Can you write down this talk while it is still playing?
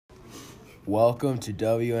Welcome to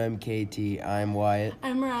WMKT. I'm Wyatt.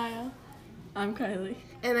 I'm Mariah. I'm Kylie.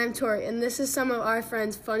 And I'm Tori, and this is some of our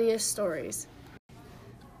friends' funniest stories.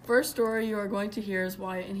 First story you are going to hear is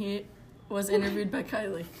Wyatt, and he was interviewed by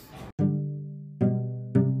Kylie.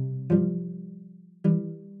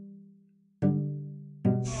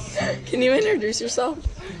 Can you introduce yourself?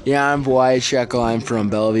 Yeah, I'm Wyatt Shekel. I'm from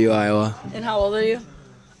Bellevue, Iowa. And how old are you?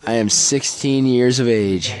 I am 16 years of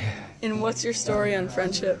age. And what's your story on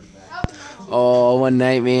friendship? Oh, one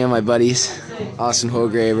night, me and my buddies, Austin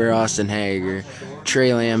Hograver, Austin Hager,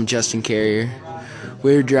 Trey Lamb, Justin Carrier,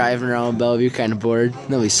 we were driving around Bellevue kind of bored.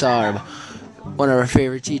 Then we saw one of our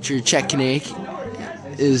favorite teachers, Chet Kinnick.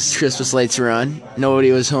 His Christmas lights were on.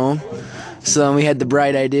 Nobody was home. So then we had the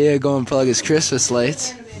bright idea of going plug his Christmas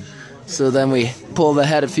lights. So then we pulled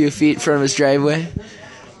ahead a few feet from his driveway.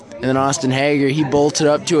 And then Austin Hager, he bolted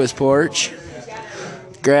up to his porch,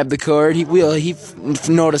 grabbed the cord. He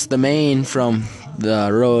noticed the main from the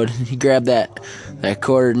road. He grabbed that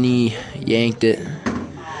cord and he yanked it.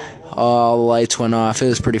 All the lights went off. It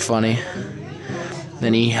was pretty funny.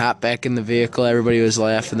 Then he hopped back in the vehicle. Everybody was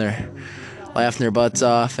laughing their butts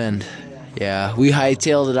off, and yeah, we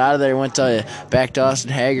hightailed it out of there. Went back to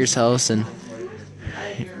Austin Hager's house, and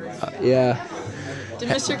yeah. Did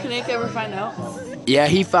Mr. Kinnick ever find out? Yeah,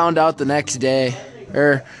 he found out the next day,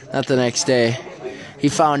 or not the next day. He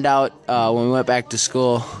found out when we went back to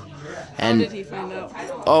school. And how did he find out?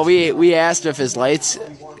 Oh, we asked if his lights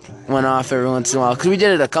went off every once in a while, because we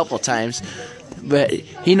did it a couple times. But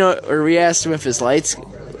we asked him if his lights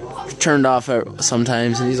turned off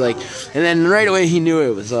sometimes, and he's like, and then right away he knew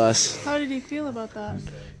it was us. How did he feel about that?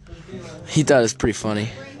 He thought it was pretty funny.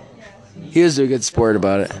 He was a good sport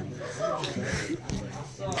about it.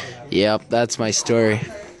 Yep, that's my story.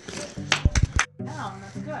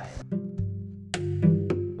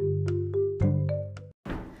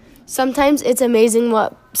 Sometimes it's amazing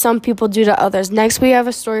what some people do to others. Next, we have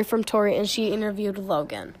a story from Tori, and she interviewed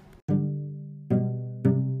Logan.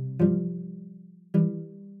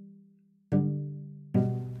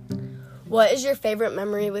 What is your favorite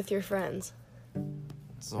memory with your friends?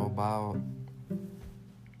 So about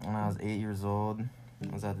when I was 8 years old,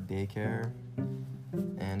 I was at the daycare,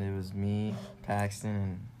 and it was me,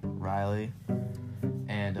 Paxton, and Riley,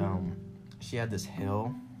 and she had this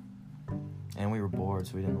hill, and we were bored,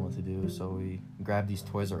 so we didn't know what to do, so we grabbed these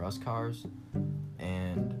Toys R Us cars,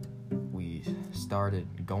 and we started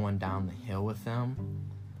going down the hill with them,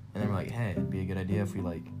 and then we're like, hey, it'd be a good idea if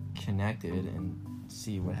we, connected and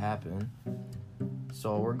see what happened.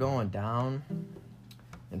 So we're going down,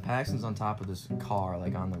 and Paxton's on top of this car,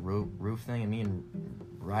 on the roof thing, and me and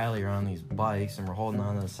Riley are on these bikes, and we're holding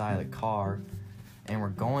on to the side of the car, and we're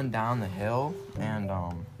going down the hill, and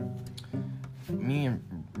me and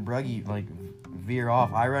Bruggy veer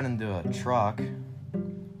off. I run into a truck.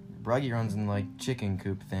 Bruggy runs in chicken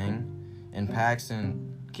coop thing, and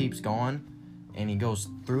Paxton keeps going, and he goes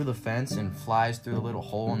through the fence and flies through the little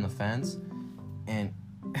hole in the fence, and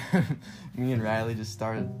me and Riley just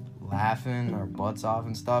started laughing our butts off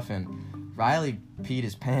and stuff, and Riley peed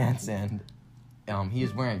his pants, and he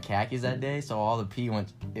was wearing khakis that day, so all the pee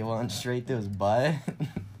went straight to his butt.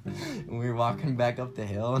 And we were walking back up the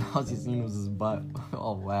hill, and all he seen was his butt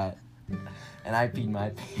all wet. And I peed my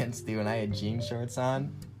pants too, and I had jean shorts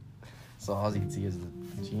on, so all you could see is the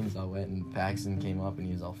jeans all wet, and Paxton came up and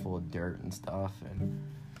he was all full of dirt and stuff, and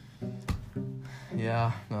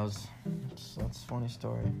yeah, that's a funny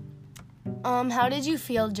story. How did you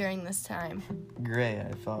feel during this time? Great,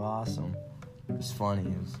 I felt awesome. It was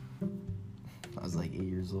funny. I was 8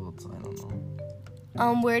 years old, so I don't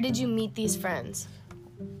know. Where did you meet these friends?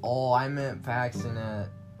 Oh, I met Paxton at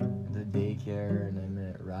the daycare, and I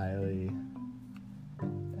met Riley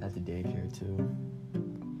at the daycare too.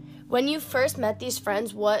 When you first met these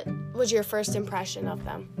friends, what was your first impression of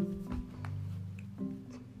them?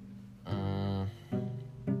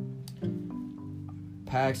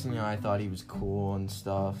 Paxton, I thought he was cool and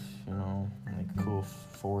stuff, a cool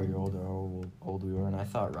 4-year-old or how old we were, and I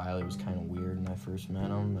thought Riley was kind of weird when I first met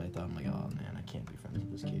him. I thought, oh man, I can't be friends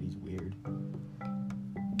with this kid, he's weird.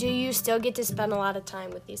 Do you still get to spend a lot of time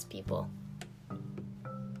with these people?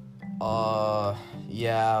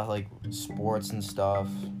 Yeah, sports and stuff.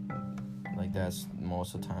 That's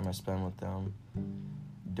most of the time I spend with them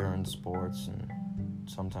during sports, and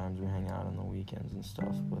sometimes we hang out on the weekends and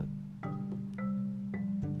stuff, but...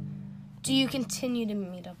 Do you continue to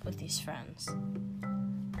meet up with these friends?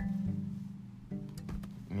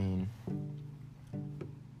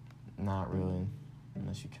 Not really,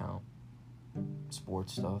 unless you count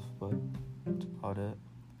sports stuff, but that's about it.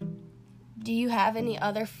 Do you have any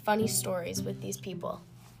other funny stories with these people?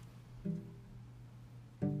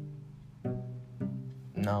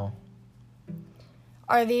 No.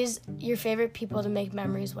 Are these your favorite people to make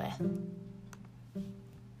memories with?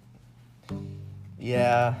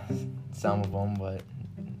 Yeah, some of them, but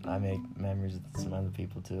I make memories with some other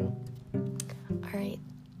people too. All right,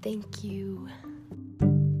 thank you.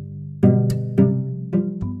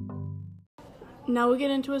 Now we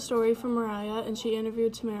get into a story from Mariah, and she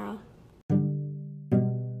interviewed Tamara.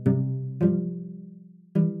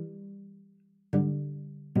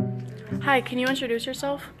 Hi, can you introduce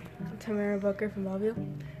yourself? Tamara Booker from Bellevue,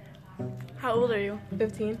 How old are you?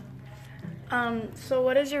 15. So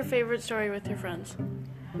what is your favorite story with your friends?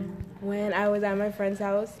 When I was at my friend's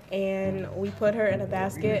house and we put her in a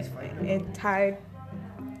basket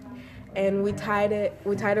and we tied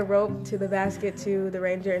a rope to the basket to the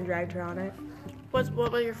ranger and dragged her on it.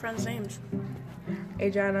 What were your friends' names?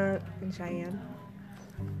 Adriana and Cheyenne.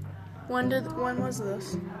 When was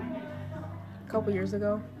this? A couple years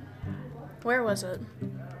ago, Where was it?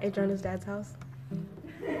 Adriana's dad's house.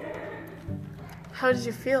 How did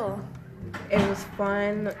you feel? It was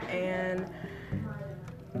fun and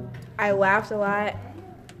I laughed a lot.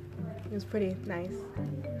 It was pretty nice.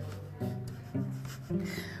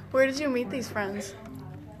 Where did you meet these friends?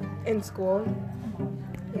 In school,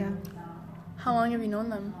 yeah, How long have you known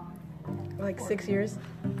them? like 6 years.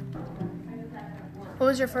 What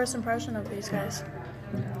was your first impression of these guys?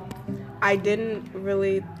 I didn't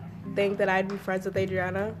really think that I'd be friends with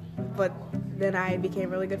Adriana, but then I became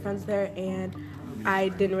really good friends with her, and I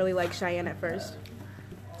didn't really like Cheyenne at first.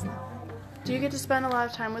 Do you get to spend a lot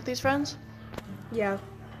of time with these friends? Yeah,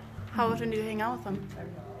 How often do you hang out with them?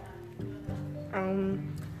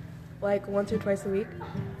 like once or twice a week.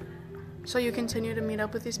 So you continue to meet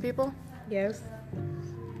up with these people? Yes.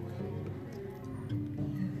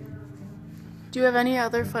 Do you have any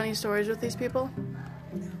other funny stories with these people?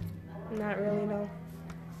 Not really, no.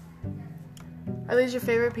 Are these your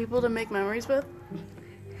favorite people to make memories with?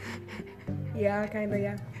 Yeah, kinda,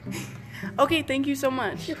 yeah. Okay, thank you so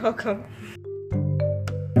much. You're welcome.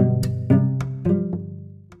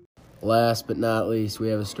 Last but not least, we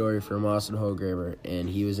have a story from Austin Hograber, and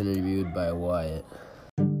he was interviewed by Wyatt.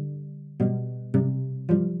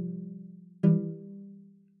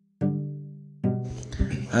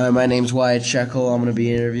 My name's Wyatt Shekel. I'm going to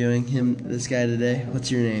be interviewing this guy today.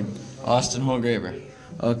 What's your name? Austin Hograber.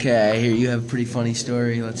 Okay, I hear you have a pretty funny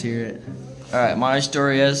story. Let's hear it. All right, my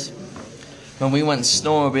story is when we went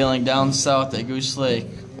snowmobiling down south at Goose Lake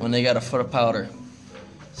when they got a foot of powder.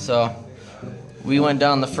 So we went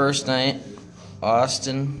down the first night,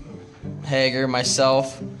 Austin, Hager,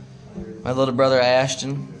 myself, my little brother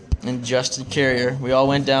Ashton, and Justin Carrier. We all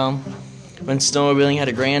went down, went snowmobiling, had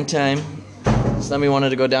a grand time. So then we wanted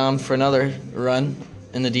to go down for another run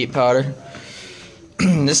in the deep powder.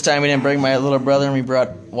 This time we didn't bring my little brother, and we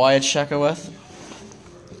brought Wyatt Sheka with.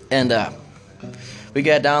 And we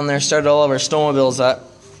got down there, started all of our snowmobiles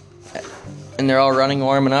up, and they're all running,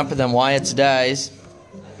 warming up, and then Wyatt's dies.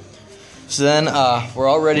 So then we're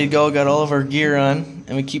all ready to go, got all of our gear on,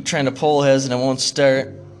 and we keep trying to pull his, and it won't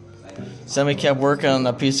start. So then we kept working on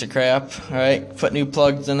the piece of crap, all right, put new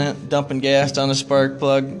plugs in it, dumping gas down the spark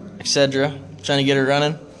plug, etc., trying to get it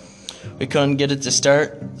running. We couldn't get it to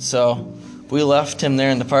start, so we left him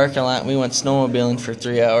there in the parking lot, and we went snowmobiling for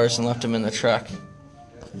 3 hours and left him in the truck.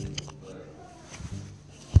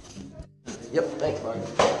 Yep, thanks, Mark.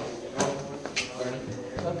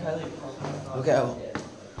 Okay, well,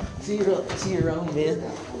 see you around, man.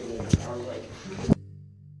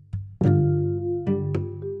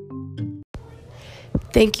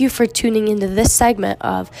 Thank you for tuning into this segment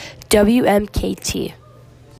of WMKT.